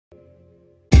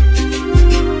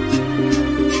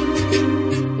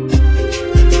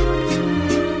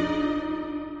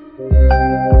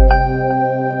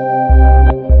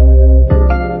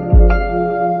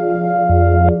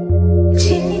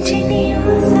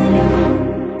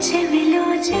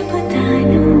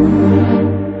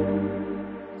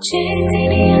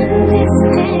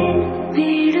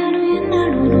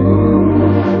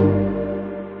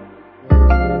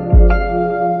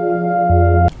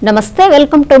నమస్తే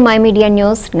welcome to my media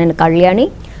news నేను కళ్యాణి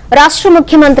రాష్ట్ర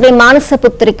ముఖ్యమంత్రి మానస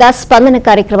పుత్రిక స్పందన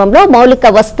కార్యక్రమంలో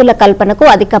మౌలిక వస్తుల కల్పనకు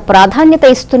అధిక ప్రాధాన్యత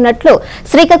ఇస్తున్నట్లు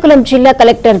శ్రీకాకుళం జిల్లా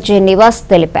కలెక్టర్ జె నివాస్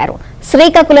తెలిపారు.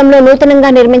 శ్రీకాకుళంలో నూతనంగా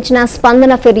నిర్మించిన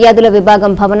స్పందన ఫిర్యాదుల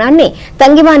విభాగం భవనాన్ని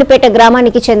తంగివానిపేట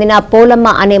గ్రామానికి చెందిన పోలమ్మ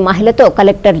అనే మహిళతో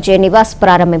కలెక్టర్ జె నివాస్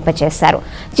ప్రారంభింపచేశారు.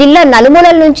 జిల్లా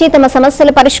నలుమూలల నుంచి తమ సమస్యల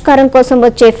పరిష్కారం కోసం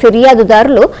వచ్చే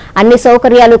ఫిర్యాదుదారులు అన్ని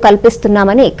సౌకర్యాలు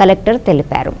కల్పిస్తున్నామని కలెక్టర్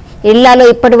తెలిపారు. జిల్లాలో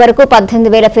ఇప్పటి వరకు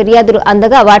 18,000 ఫిర్యాదులు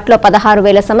అందగా వాటిలో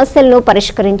 16,000 సమస్యలను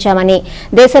పరిష్కరించామని,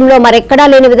 దేశంలో మరెక్కడా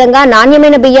లేని విధంగా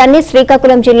నాణ్యమైన బియ్యాన్ని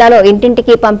శ్రీకాకుళం జిల్లాలో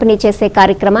ఇంటింటికి పంపిణీ చేసే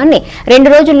కార్యక్రమాన్ని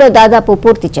 2 రోజుల్లో దాదాపు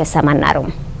పూర్తి చేశామన్నారు.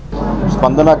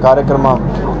 స్పందన కార్యక్రమం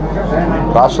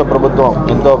రాష్ట్ర ప్రభుత్వం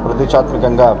ఎంతో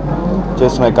ప్రతిష్టాత్మకంగా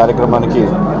చేసిన కార్యక్రమానికి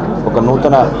ఒక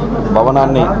నూతన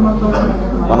భవనాన్ని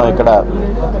మనం ఇక్కడ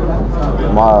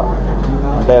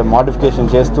మోడిఫికేషన్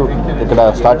చేస్తూ ఇక్కడ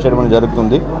స్టార్ట్ చేయడం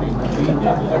జరుగుతుంది.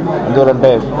 ఎందుకంటే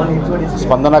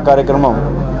స్పందన కార్యక్రమం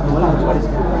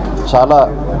చాలా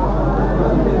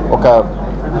ఒక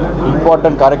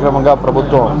ఇంపార్టెంట్ కార్యక్రమంగా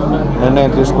ప్రభుత్వం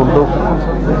నిర్ణయం తీసుకుంటూ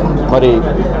మరి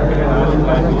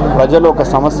ప్రజలు ఒక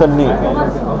సమస్యల్ని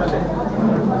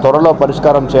త్వరలో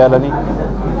పరిష్కారం చేయాలని,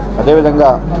 అదేవిధంగా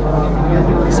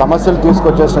సమస్యలు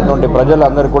తీసుకొచ్చేసినటువంటి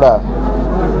ప్రజలందరూ కూడా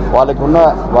వాళ్ళకు ఉన్న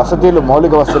వసతులు,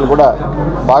 మౌలిక వసతులు కూడా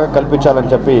బాగా కల్పించాలని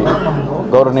చెప్పి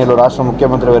గౌరవనీయులు రాష్ట్ర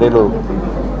ముఖ్యమంత్రి వర్యులు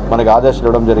మనకి ఆదేశాలు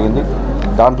ఇవ్వడం జరిగింది.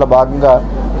 దాంట్లో భాగంగా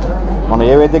మనం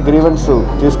ఏవైతే గ్రీవెన్స్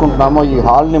తీసుకుంటున్నామో ఈ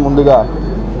హాల్ని ముందుగా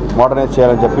మోడర్నైజ్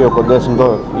చేయాలని చెప్పి ఒక ఉద్దేశంతో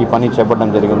ఈ పని చేపట్టడం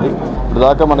జరిగింది.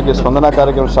 ఇప్పటిదాకా మనకి స్పందన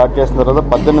కార్యక్రమం స్టార్ట్ చేసిన తర్వాత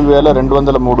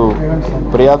 18,203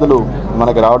 ఫిర్యాదులు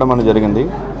మనకి రావడం అనేది జరిగింది.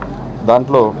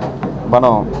 దాంట్లో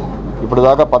మనం ఇప్పుడు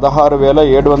దాకా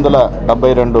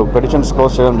 16,772 పెటిషన్స్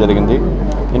క్లోజ్ చేయడం జరిగింది.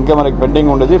 ఇంకా మనకి పెండింగ్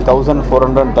ఉండేది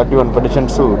 1,431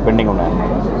 పెటిషన్స్ పెండింగ్ ఉన్నాయి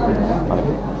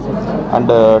మనకి.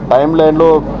 అండ్ టైం లైన్లో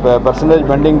percentage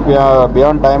pending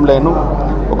beyond time line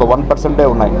ఒక 1%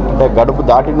 ఉన్నాయి, అంటే గడుపు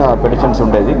దాటిన పెటిషన్స్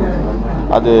ఉండేది.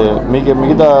 అది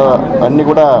మిగతా అన్నీ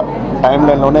కూడా టైం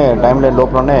లైన్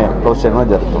లోపలనే క్లోజ్ చేయడం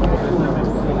జరుగుతుంది.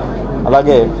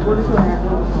 అలాగే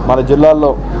మన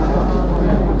జిల్లాల్లో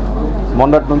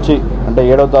మొన్నటి నుంచి అంటే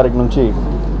 7వ తారీఖు నుంచి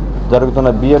జరుగుతున్న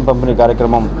బియ్యం పంపిణీ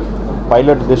కార్యక్రమం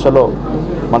పైలట్ దిశలో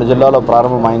మన జిల్లాలో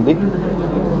ప్రారంభమైంది.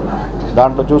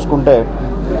 దాంట్లో చూసుకుంటే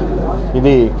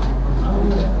ఇది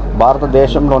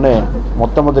భారతదేశంలోనే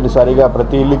మొట్టమొదటిసారిగా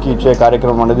ప్రతి ఇల్లుకి ఇచ్చే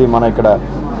కార్యక్రమం అనేది మనం ఇక్కడ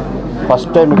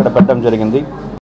ఫస్ట్ టైం ఇక్కడ పెట్టడం జరిగింది.